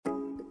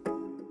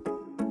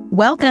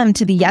Welcome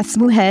to the Yes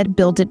Mujer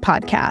Build It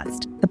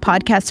podcast, the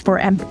podcast for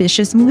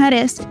ambitious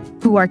mujeres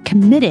who are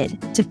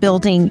committed to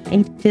building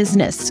a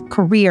business,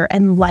 career,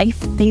 and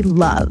life they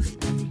love.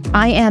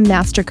 I am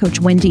Master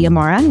Coach Wendy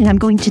Amara, and I'm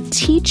going to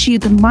teach you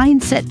the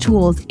mindset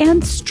tools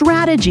and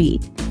strategy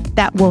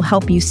that will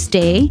help you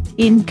stay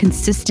in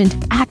consistent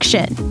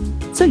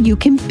action so you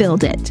can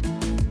build it.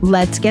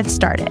 Let's get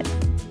started.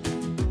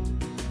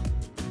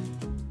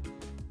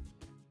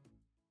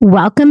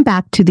 Welcome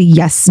back to the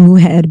Yes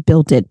Mujer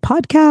Build It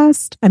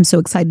podcast. I'm so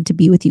excited to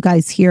be with you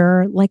guys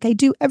here. Like I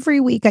do every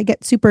week, I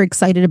get super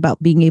excited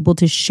about being able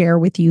to share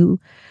with you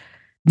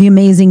the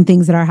amazing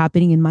things that are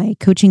happening in my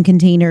coaching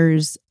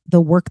containers,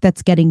 the work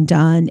that's getting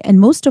done,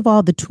 and most of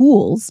all, the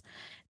tools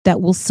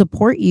that will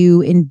support you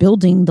in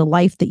building the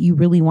life that you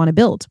really want to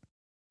build.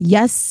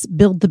 Yes,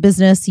 build the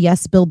business.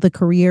 Yes, build the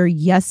career.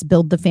 Yes,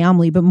 build the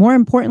family. But more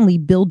importantly,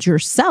 build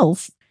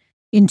yourself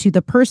into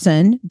the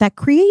person that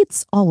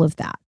creates all of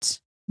that.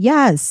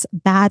 Yes,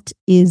 that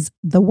is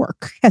the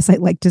work, as I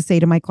like to say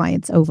to my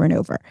clients over and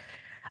over.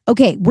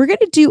 Okay, we're going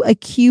to do a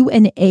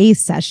Q&A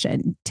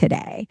session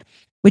today,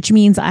 which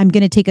means I'm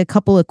going to take a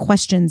couple of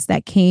questions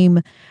that came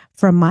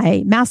from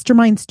my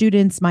mastermind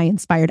students, my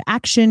inspired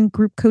action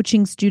group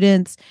coaching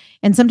students,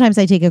 and sometimes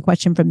I take a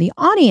question from the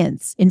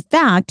audience. In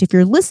fact, if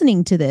you're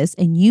listening to this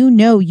and you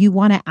know you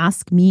want to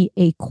ask me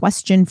a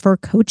question for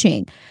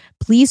coaching,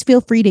 please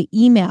feel free to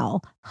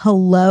email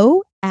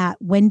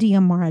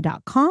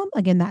hello@wendyamara.com.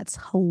 Again, that's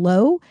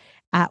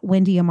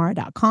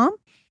hello@wendyamara.com,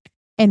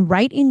 and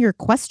write in your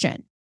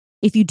question.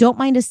 If you don't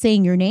mind us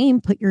saying your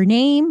name, put your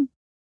name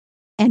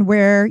and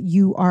where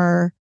you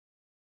are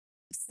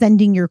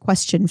sending your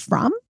question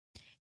from.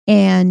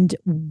 And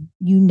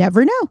you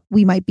never know,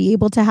 we might be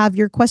able to have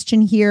your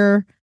question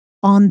here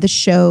on the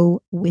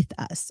show with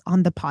us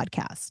on the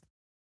podcast.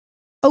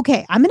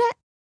 Okay, I'm going to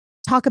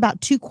talk about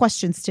two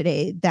questions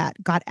today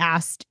that got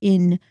asked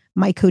in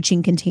my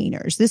coaching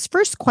containers. This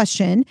first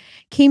question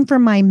came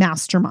from my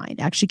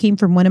mastermind, actually came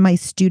from one of my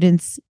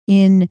students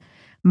in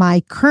my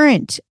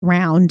current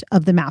round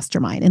of the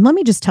mastermind. And let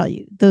me just tell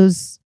you,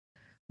 those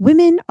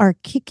women are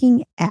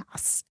kicking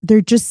ass.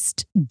 They're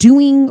just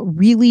doing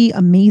really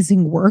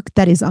amazing work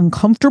that is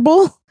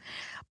uncomfortable,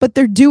 but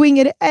they're doing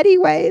it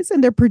anyways.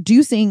 And they're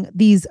producing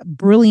these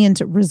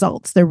brilliant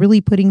results. They're really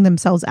putting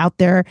themselves out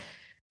there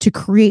to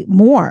create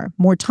more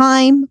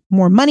time,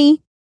 more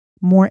money,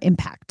 more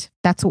impact.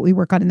 That's what we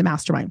work on in the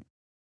mastermind.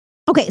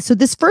 Okay, so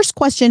this first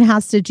question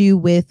has to do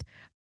with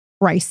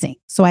pricing.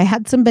 So I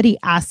had somebody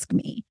ask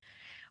me,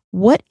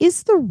 what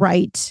is the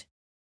right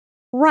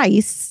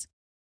price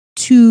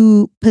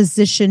to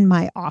position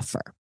my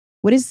offer?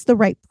 What is the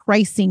right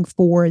pricing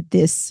for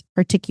this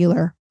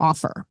particular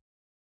offer?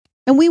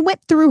 And we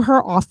went through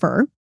her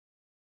offer,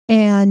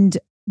 and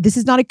this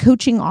is not a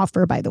coaching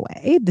offer, by the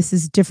way. This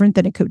is different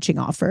than a coaching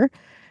offer.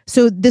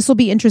 So this will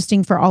be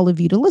interesting for all of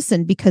you to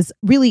listen, because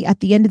really at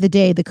the end of the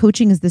day, the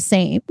coaching is the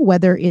same,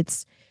 whether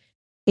it's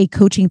a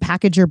coaching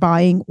package you're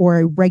buying or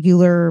a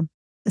regular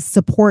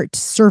support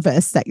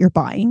service that you're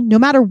buying, no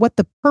matter what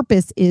the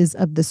purpose is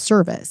of the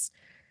service.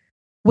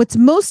 What's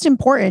most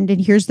important, and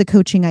here's the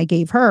coaching I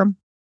gave her,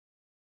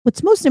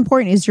 what's most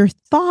important is your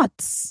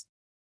thoughts.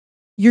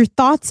 Your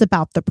thoughts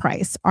about the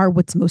price are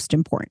what's most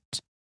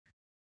important.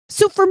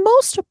 So for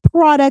most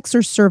products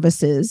or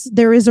services,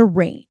 there is a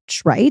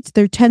range, right?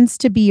 There tends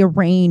to be a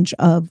range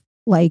of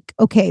like,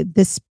 okay,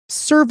 this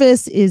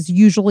service is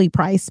usually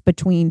priced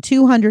between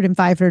 $200 and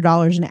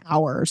 $500 an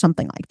hour or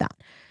something like that.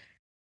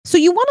 So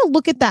you want to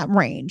look at that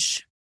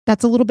range.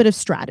 That's a little bit of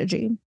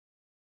strategy.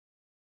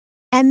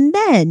 And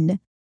then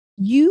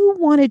you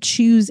want to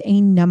choose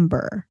a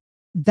number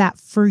that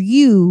for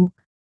you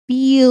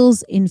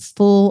feels in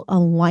full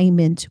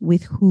alignment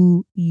with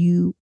who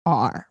you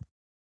are.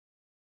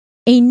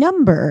 A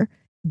number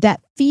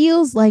that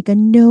feels like a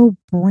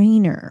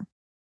no-brainer.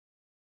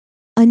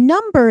 A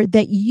number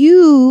that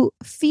you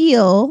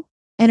feel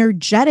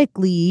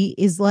energetically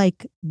is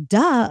like,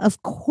 duh,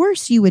 of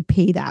course you would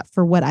pay that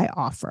for what I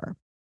offer.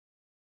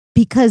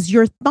 Because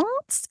your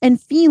thoughts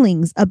and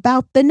feelings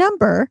about the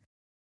number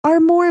are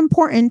more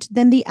important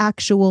than the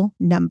actual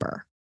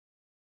number.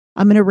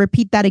 I'm going to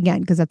repeat that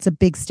again because that's a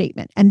big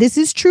statement. And this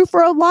is true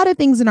for a lot of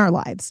things in our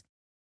lives.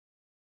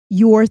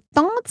 Your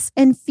thoughts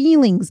and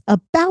feelings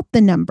about the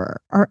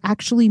number are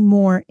actually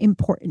more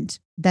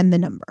important than the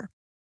number.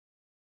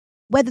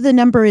 Whether the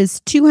number is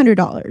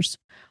 $200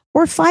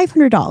 or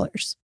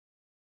 $500,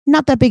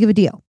 not that big of a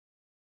deal.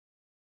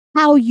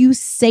 How you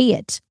say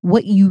it,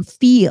 what you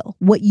feel,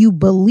 what you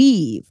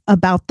believe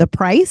about the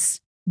price,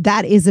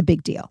 that is a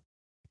big deal.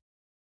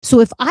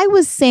 So if I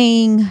was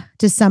saying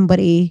to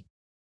somebody,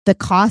 the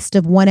cost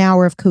of 1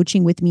 hour of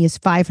coaching with me is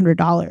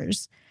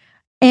 $500,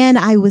 and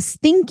I was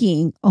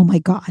thinking, oh my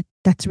God,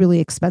 that's really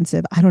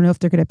expensive. I don't know if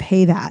they're going to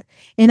pay that.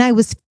 And I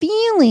was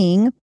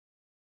feeling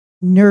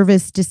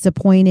nervous,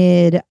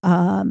 disappointed,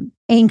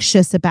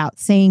 anxious about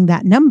saying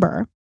that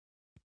number,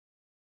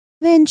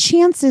 then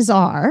chances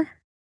are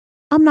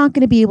I'm not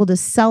going to be able to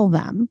sell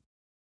them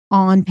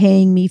on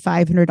paying me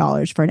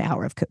 $500 for an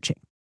hour of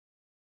coaching.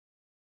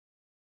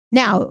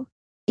 Now,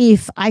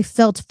 if I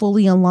felt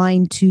fully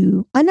aligned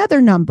to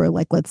another number,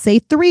 like let's say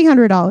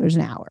 $300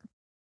 an hour,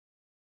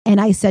 and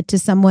I said to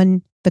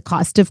someone, the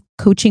cost of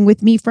coaching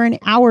with me for an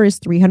hour is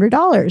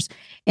 $300.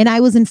 And I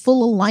was in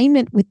full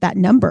alignment with that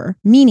number,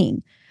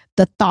 meaning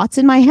the thoughts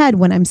in my head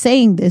when I'm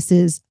saying this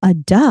is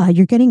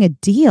you're getting a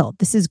deal.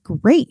 This is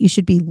great. You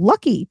should be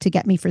lucky to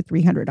get me for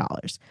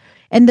 $300.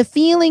 And the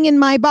feeling in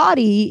my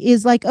body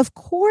is like, of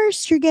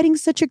course, you're getting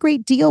such a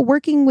great deal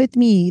working with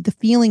me. The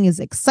feeling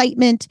is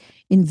excitement,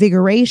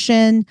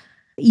 invigoration,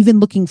 even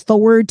looking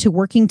forward to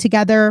working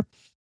together.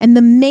 And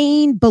the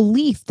main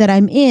belief that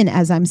I'm in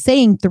as I'm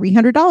saying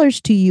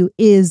 $300 to you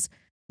is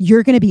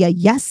you're going to be a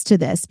yes to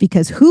this,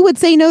 because who would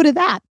say no to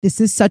that? This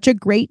is such a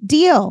great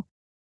deal.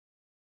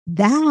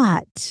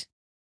 That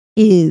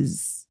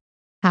is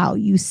how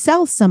you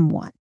sell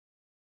someone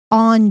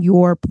on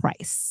your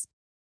price.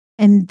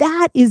 And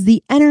that is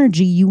the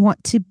energy you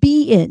want to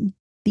be in,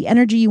 the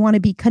energy you want to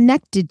be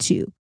connected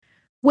to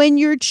when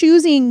you're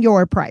choosing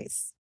your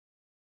price.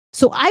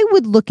 So I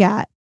would look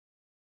at,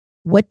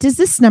 what does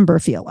this number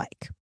feel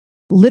like?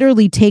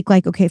 Literally take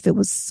like, okay, if it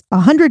was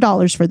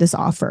 $100 for this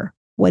offer,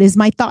 what is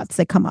my thoughts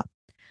that come up?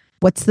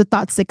 What's the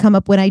thoughts that come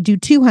up when I do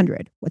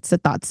 200? What's the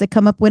thoughts that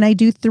come up when I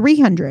do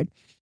 300?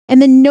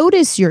 And then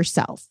notice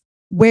yourself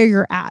where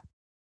you're at,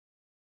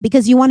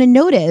 because you want to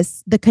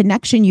notice the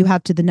connection you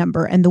have to the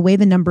number and the way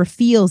the number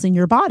feels in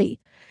your body.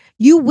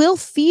 You will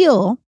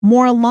feel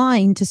more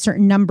aligned to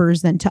certain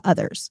numbers than to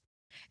others.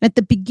 And at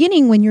the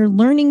beginning, when you're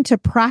learning to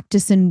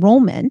practice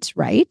enrollment,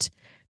 right?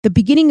 The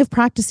beginning of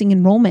practicing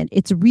enrollment,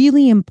 it's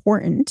really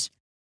important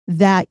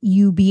that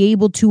you be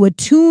able to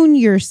attune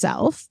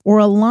yourself or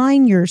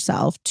align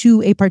yourself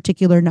to a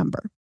particular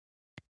number.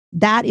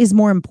 That is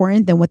more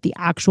important than what the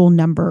actual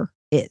number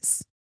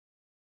is.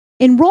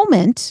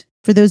 Enrollment,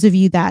 for those of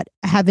you that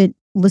haven't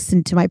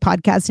listened to my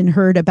podcast and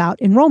heard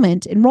about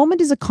enrollment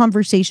is a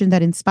conversation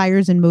that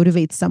inspires and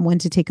motivates someone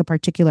to take a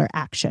particular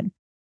action.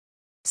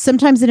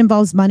 Sometimes it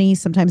involves money,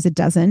 sometimes it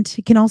doesn't.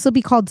 It can also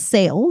be called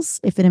sales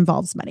if it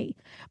involves money.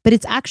 But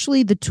it's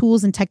actually the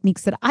tools and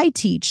techniques that I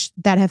teach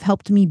that have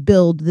helped me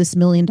build this $1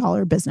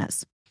 million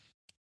business.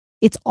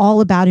 It's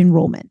all about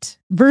enrollment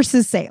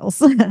versus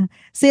sales.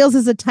 Sales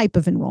is a type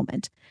of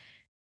enrollment.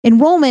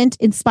 Enrollment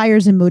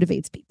inspires and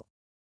motivates people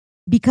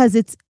because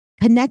it's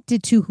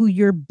connected to who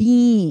you're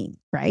being,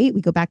 right?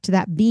 We go back to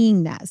that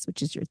beingness,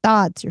 which is your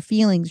thoughts, your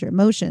feelings, your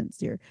emotions,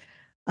 your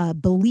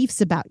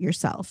beliefs about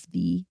yourself,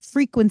 the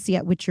frequency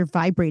at which you're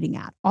vibrating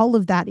at. All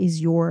of that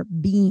is your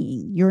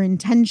being, your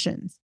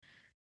intentions.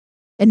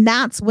 And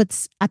that's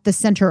what's at the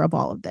center of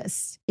all of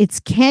this.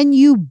 It's, can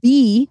you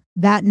be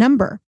that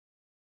number?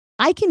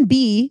 I can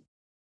be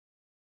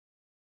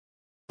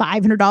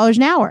 $500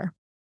 an hour.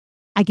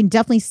 I can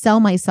definitely sell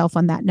myself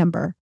on that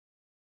number.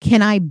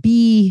 Can I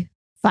be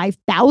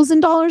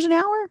 $5,000 an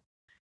hour?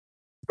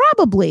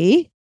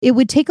 Probably. It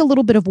would take a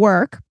little bit of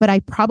work, but I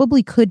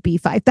probably could be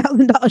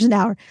 $5,000 an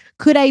hour.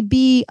 Could I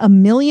be $1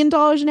 million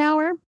an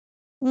hour?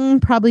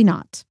 Probably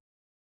not.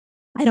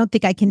 I don't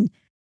think I can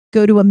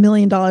go to $1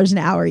 million an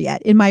hour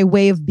yet in my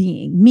way of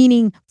being,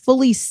 meaning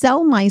fully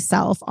sell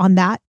myself on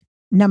that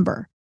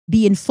number,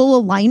 be in full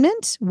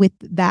alignment with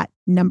that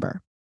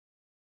number.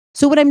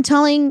 So what I'm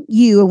telling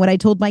you and what I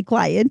told my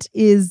client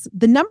is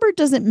the number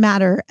doesn't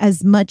matter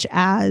as much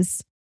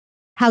as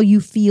how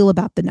you feel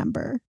about the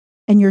number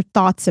and your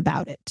thoughts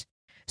about it.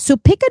 So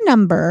pick a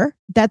number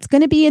that's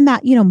going to be in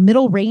that,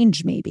 middle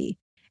range maybe.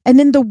 And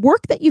then the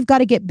work that you've got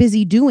to get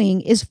busy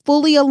doing is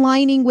fully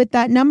aligning with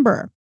that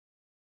number.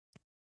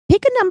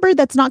 Pick a number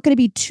that's not going to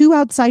be too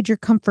outside your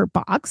comfort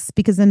box,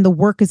 because then the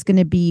work is going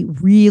to be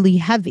really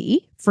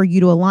heavy for you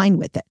to align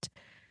with it.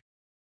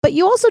 But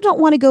you also don't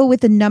want to go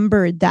with a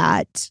number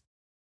that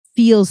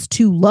feels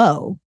too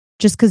low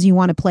just because you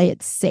want to play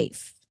it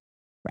safe,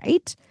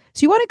 right?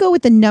 So you want to go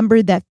with a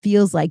number that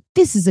feels like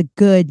this is a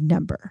good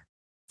number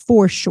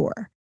for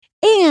sure.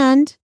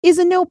 And is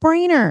a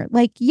no-brainer.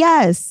 Like,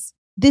 yes,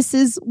 this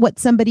is what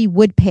somebody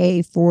would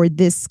pay for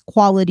this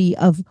quality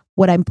of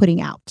what I'm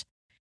putting out.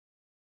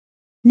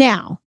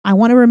 Now, I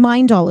want to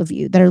remind all of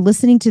you that are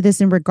listening to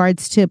this in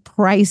regards to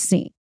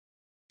pricing.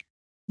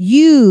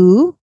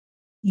 Your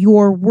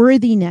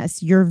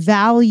worthiness, your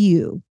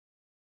value,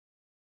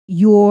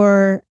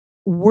 your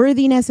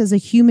worthiness as a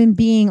human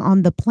being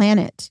on the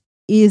planet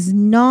is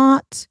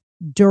not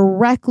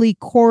directly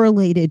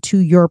correlated to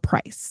your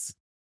price.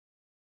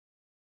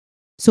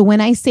 So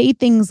when I say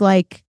things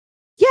like,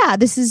 yeah,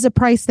 this is a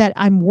price that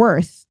I'm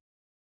worth,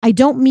 I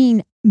don't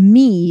mean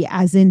me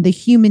as in the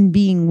human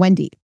being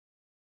Wendy.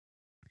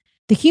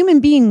 The human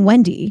being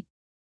Wendy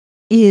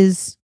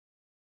is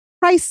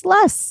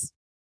priceless,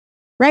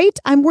 right?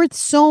 I'm worth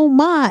so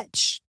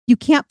much. You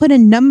can't put a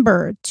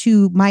number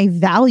to my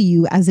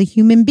value as a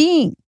human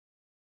being.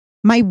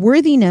 My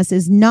worthiness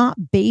is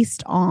not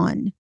based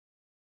on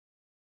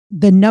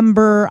the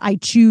number I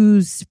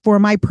choose for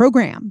my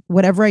program,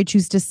 whatever I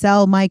choose to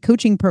sell my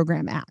coaching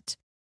program at.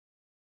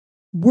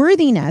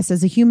 Worthiness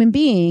as a human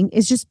being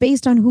is just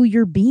based on who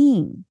you're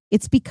being.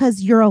 It's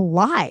because you're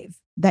alive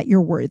that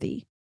you're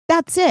worthy.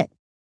 That's it.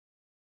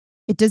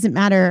 It doesn't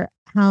matter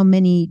how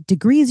many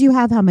degrees you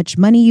have, how much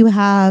money you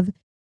have.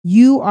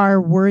 You are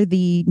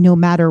worthy no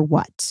matter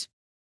what.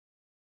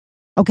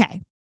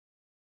 Okay.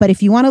 But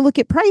if you want to look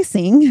at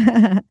pricing,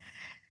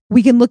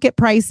 we can look at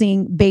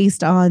pricing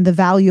based on the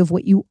value of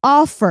what you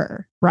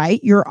offer,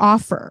 right? Your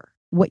offer,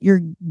 what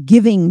you're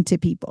giving to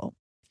people.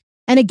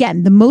 And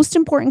again, the most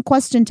important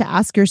question to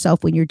ask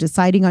yourself when you're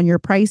deciding on your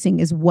pricing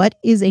is, what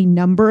is a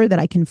number that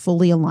I can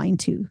fully align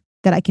to,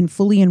 that I can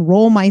fully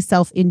enroll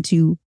myself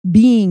into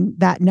being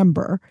that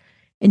number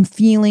and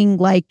feeling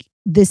like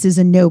this is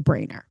a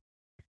no-brainer?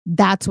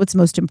 That's what's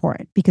most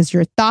important, because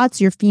your thoughts,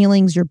 your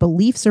feelings, your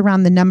beliefs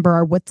around the number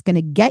are what's going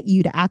to get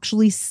you to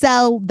actually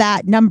sell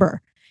that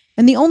number.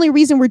 And the only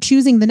reason we're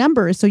choosing the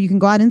number is so you can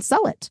go out and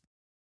sell it.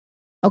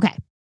 Okay.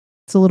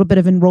 It's a little bit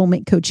of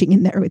enrollment coaching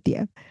in there with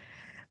you.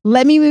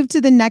 Let me move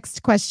to the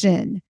next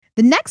question.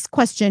 The next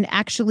question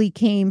actually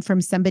came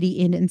from somebody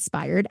in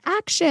Inspired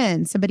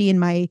Action, somebody in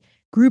my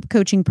group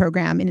coaching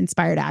program in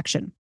Inspired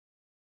Action.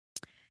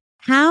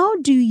 How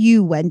do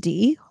you,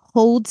 Wendy,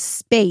 hold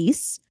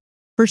space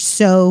for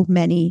so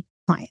many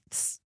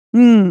clients?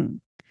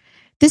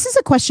 This is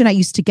a question I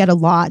used to get a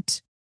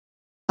lot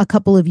a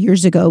couple of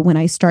years ago when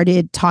I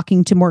started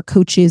talking to more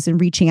coaches and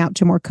reaching out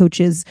to more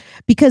coaches,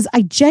 because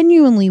I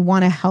genuinely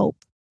want to help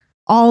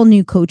all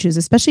new coaches,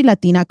 especially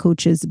Latina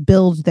coaches,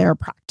 build their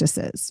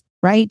practices,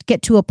 right?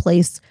 Get to a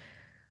place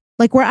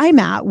like where I'm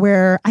at,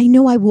 where I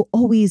know I will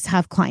always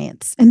have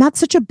clients. And that's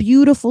such a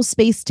beautiful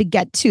space to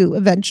get to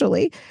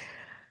eventually.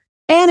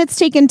 And it's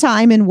taken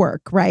time and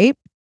work, right?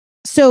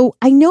 So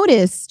I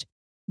noticed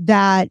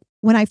that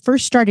when I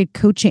first started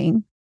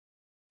coaching,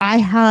 I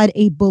had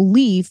a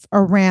belief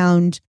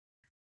around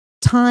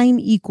time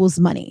equals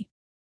money.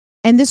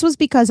 And this was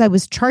because I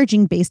was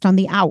charging based on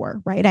the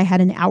hour, right? I had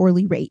an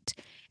hourly rate.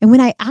 And when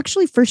I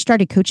actually first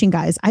started coaching,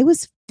 guys, I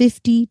was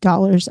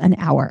 $50 an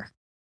hour.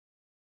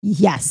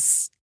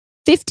 Yes,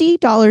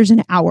 $50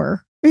 an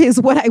hour is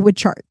what I would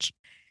charge.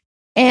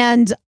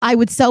 And I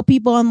would sell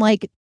people on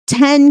like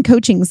 10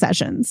 coaching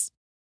sessions.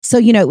 So,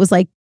 it was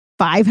like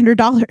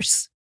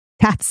 $500.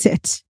 That's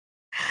it.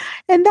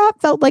 And that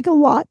felt like a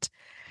lot.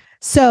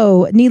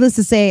 So needless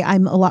to say,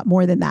 I'm a lot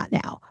more than that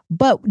now.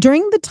 But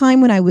during the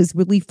time when I was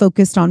really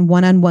focused on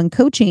one-on-one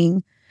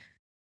coaching,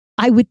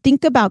 I would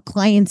think about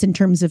clients in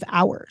terms of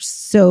hours.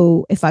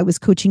 So if I was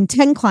coaching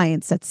 10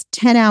 clients, that's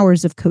 10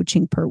 hours of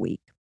coaching per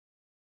week.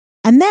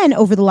 And then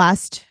over the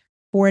last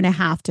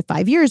 4.5 to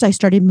 5 years, I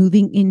started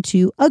moving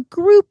into a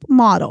group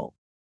model.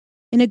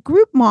 And a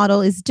group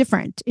model is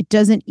different. It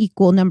doesn't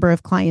equal number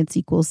of clients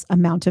equals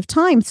amount of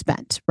time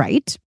spent,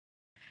 right?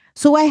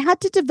 So I had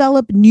to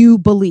develop new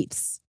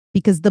beliefs,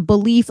 because the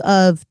belief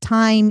of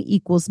time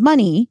equals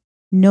money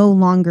no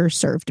longer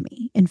served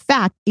me. In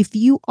fact, if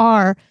you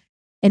are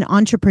an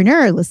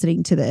entrepreneur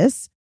listening to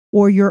this,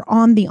 or you're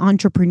on the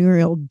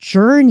entrepreneurial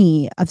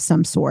journey of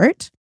some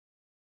sort,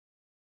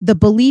 the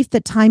belief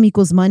that time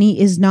equals money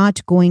is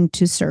not going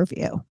to serve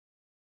you.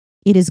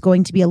 It is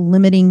going to be a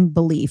limiting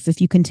belief if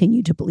you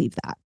continue to believe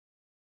that.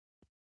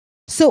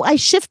 So I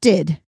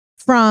shifted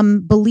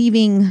from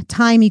believing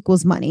time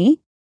equals money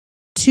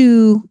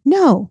to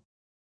no,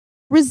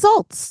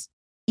 results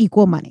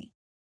equal money.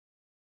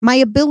 My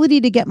ability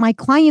to get my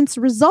clients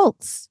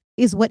results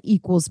is what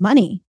equals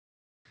money,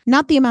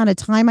 not the amount of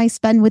time I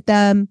spend with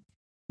them,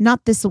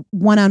 not this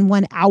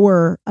one-on-one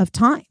hour of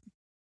time.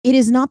 It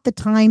is not the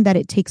time that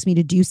it takes me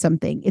to do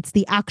something. It's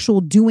the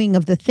actual doing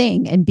of the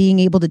thing and being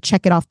able to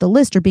check it off the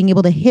list or being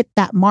able to hit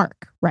that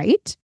mark,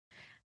 right?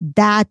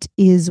 That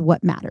is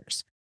what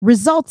matters.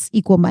 Results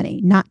equal money,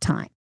 not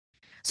time.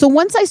 So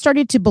once I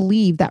started to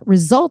believe that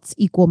results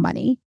equal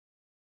money,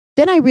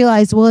 then I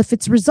realized, well, if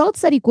it's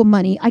results that equal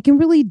money, I can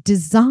really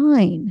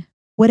design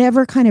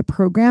whatever kind of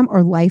program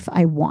or life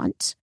I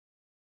want.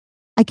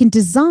 I can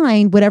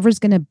design whatever's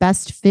going to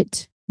best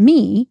fit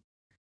me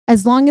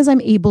as long as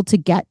I'm able to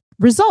get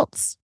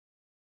results.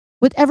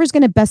 Whatever's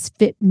going to best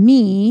fit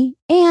me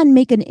and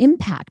make an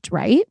impact,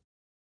 right?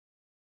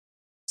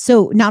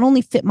 So not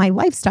only fit my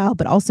lifestyle,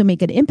 but also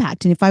make an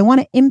impact. And if I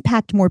want to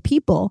impact more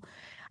people,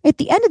 at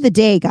the end of the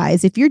day,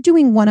 guys, if you're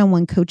doing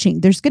one-on-one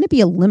coaching, there's going to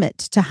be a limit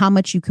to how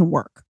much you can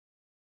work.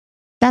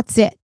 That's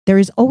it. There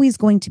is always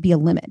going to be a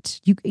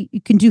limit. You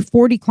can do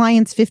 40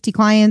 clients, 50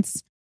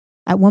 clients.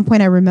 At one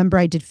point, I remember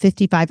I did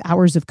 55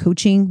 hours of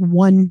coaching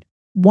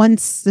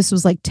once. This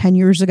was like 10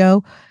 years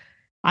ago.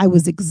 I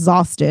was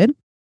exhausted.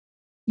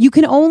 You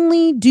can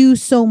only do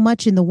so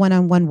much in the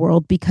one-on-one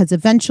world because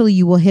eventually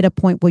you will hit a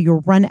point where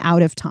you'll run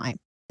out of time.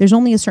 There's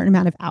only a certain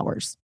amount of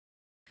hours.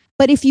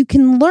 But if you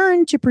can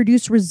learn to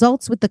produce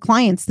results with the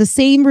clients, the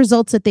same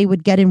results that they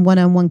would get in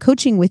one-on-one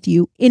coaching with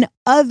you in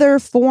other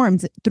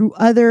forms through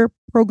other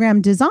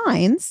program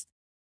designs,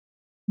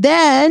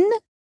 then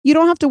you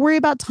don't have to worry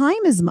about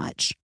time as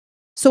much.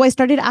 So I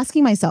started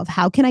asking myself,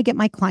 how can I get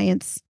my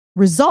clients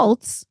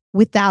results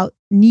without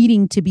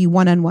needing to be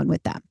one-on-one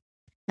with them?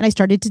 And I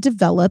started to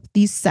develop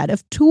these set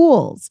of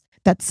tools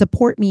that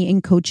support me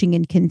in coaching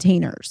in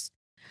containers.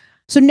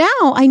 So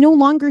now I no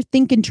longer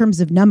think in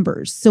terms of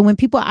numbers. So when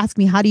people ask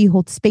me, how do you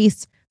hold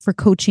space for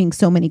coaching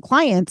so many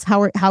clients?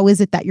 How is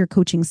it that you're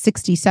coaching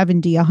 60,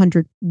 70,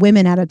 100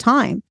 women at a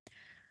time?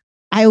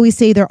 I always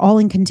say they're all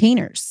in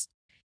containers.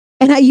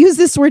 And I use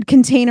this word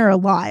container a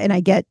lot, and I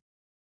get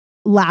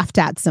laughed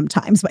at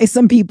sometimes by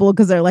some people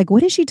because they're like,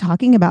 what is she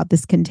talking about,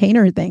 this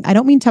container thing? I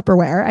don't mean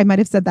Tupperware. I might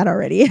have said that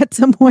already at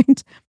some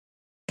point.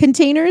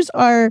 Containers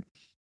are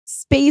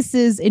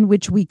spaces in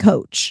which we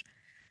coach.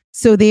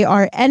 So they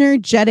are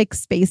energetic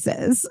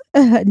spaces,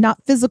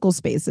 not physical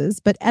spaces,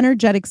 but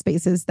energetic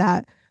spaces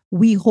that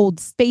we hold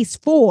space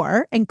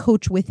for and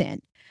coach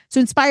within. So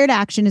Inspired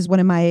Action is one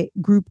of my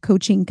group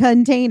coaching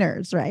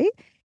containers, right?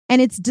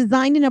 And it's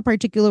designed in a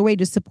particular way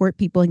to support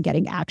people in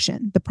getting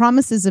action. The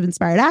promises of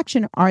Inspired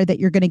Action are that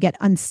you're going to get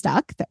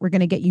unstuck, that we're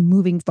going to get you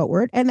moving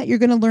forward, and that you're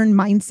going to learn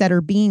mindset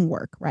or being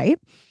work, right?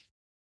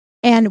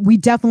 And we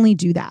definitely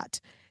do that.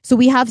 So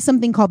we have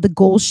something called the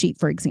goal sheet,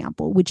 for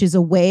example, which is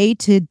a way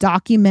to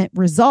document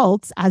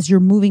results as you're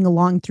moving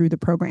along through the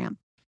program.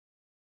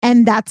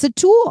 And that's a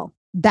tool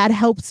that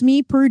helps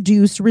me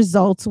produce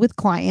results with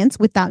clients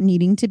without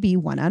needing to be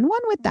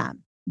one-on-one with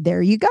them.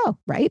 There you go,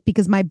 right?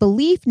 Because my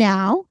belief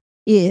now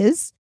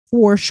is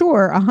for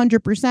sure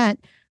 100%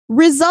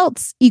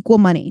 results equal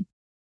money,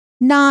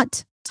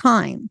 not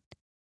time.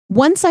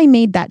 Once I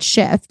made that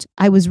shift,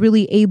 I was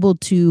really able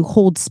to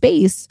hold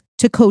space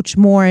to coach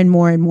more and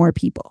more and more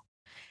people.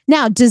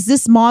 Now, does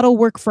this model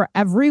work for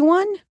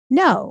everyone?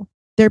 No.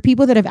 There are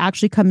people that have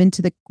actually come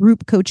into the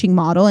group coaching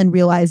model and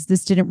realized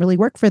this didn't really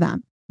work for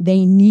them.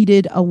 They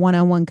needed a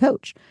one-on-one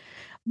coach.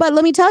 But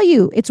let me tell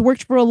you, it's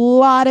worked for a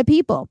lot of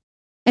people.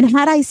 And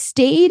had I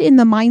stayed in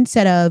the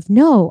mindset of,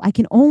 no, I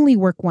can only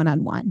work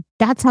one-on-one.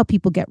 That's how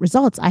people get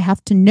results. I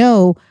have to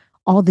know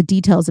all the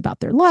details about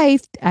their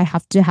life. I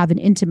have to have an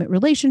intimate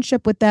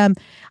relationship with them.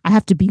 I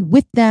have to be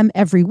with them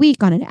every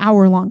week on an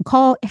hour-long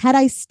call. Had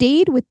I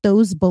stayed with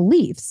those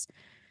beliefs,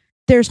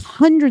 there's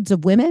hundreds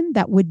of women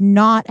that would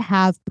not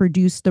have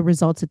produced the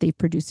results that they've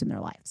produced in their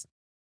lives.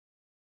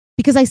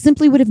 Because I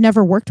simply would have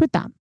never worked with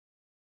them.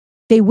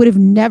 They would have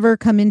never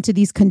come into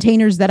these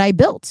containers that I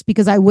built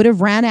because I would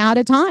have ran out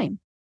of time.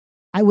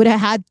 I would have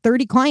had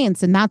 30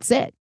 clients and that's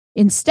it.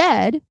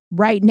 Instead,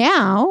 right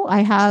now,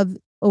 I have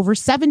over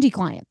 70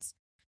 clients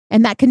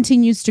and that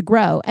continues to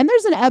grow. And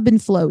there's an ebb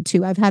and flow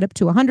too. I've had up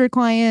to 100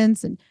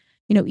 clients and,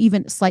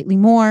 even slightly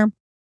more.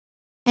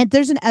 And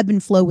there's an ebb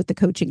and flow with the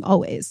coaching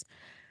always.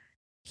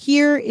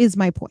 Here is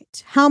my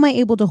point. How am I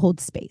able to hold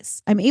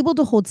space? I'm able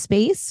to hold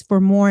space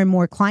for more and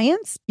more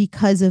clients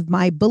because of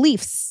my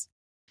beliefs,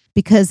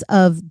 because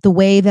of the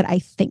way that I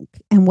think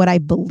and what I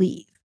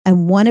believe.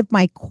 And one of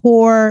my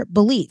core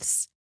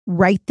beliefs,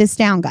 write this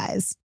down,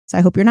 guys. So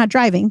I hope you're not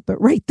driving,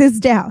 but write this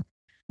down.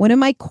 One of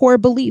my core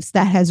beliefs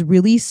that has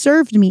really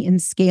served me in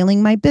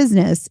scaling my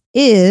business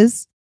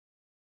is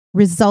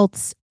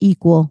results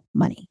equal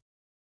money,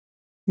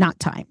 not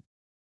time.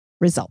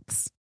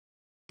 Results.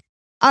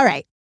 All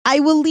right. I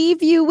will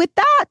leave you with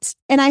that.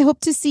 And I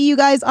hope to see you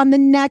guys on the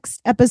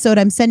next episode.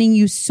 I'm sending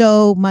you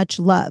so much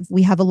love.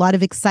 We have a lot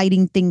of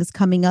exciting things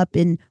coming up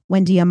in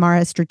Wendy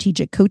Amara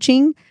Strategic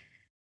Coaching.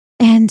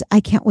 And I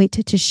can't wait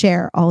to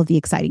share all of the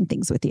exciting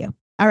things with you.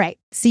 All right.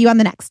 See you on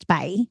the next.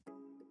 Bye.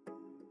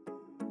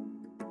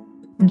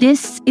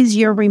 This is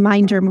your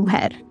reminder,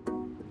 mujer,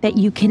 that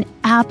you can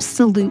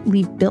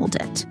absolutely build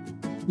it.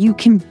 You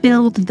can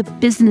build the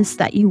business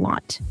that you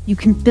want. You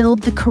can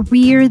build the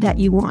career that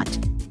you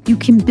want. You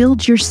can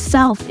build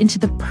yourself into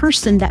the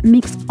person that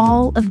makes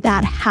all of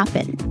that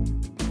happen.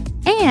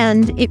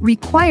 And it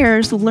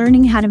requires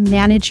learning how to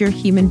manage your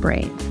human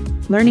brain,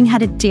 learning how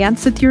to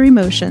dance with your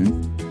emotions,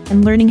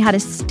 and learning how to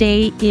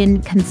stay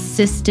in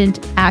consistent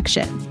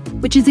action,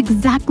 which is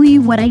exactly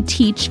what I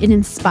teach in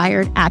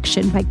Inspired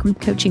Action, my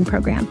group coaching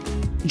program.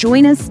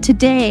 Join us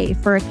today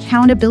for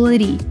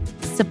accountability,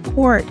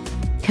 support,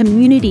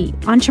 community,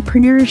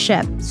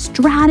 entrepreneurship,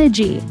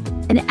 strategy,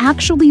 and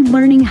actually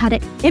learning how to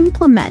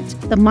implement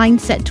the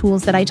mindset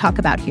tools that I talk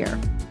about here.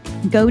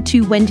 Go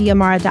to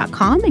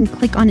wendyamara.com and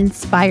click on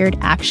Inspired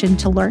Action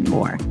to learn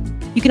more.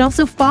 You can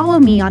also follow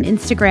me on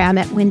Instagram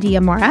at Wendy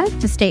Amara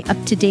to stay up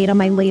to date on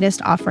my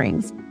latest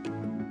offerings.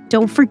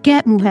 Don't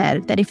forget, mujer,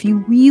 that if you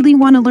really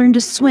want to learn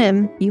to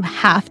swim, you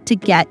have to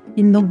get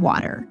in the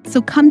water.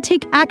 So come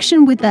take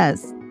action with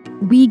us.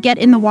 We get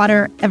in the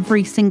water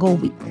every single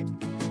week.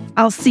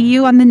 I'll see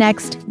you on the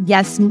next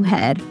Yes,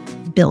 Mujer,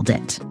 Build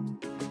It.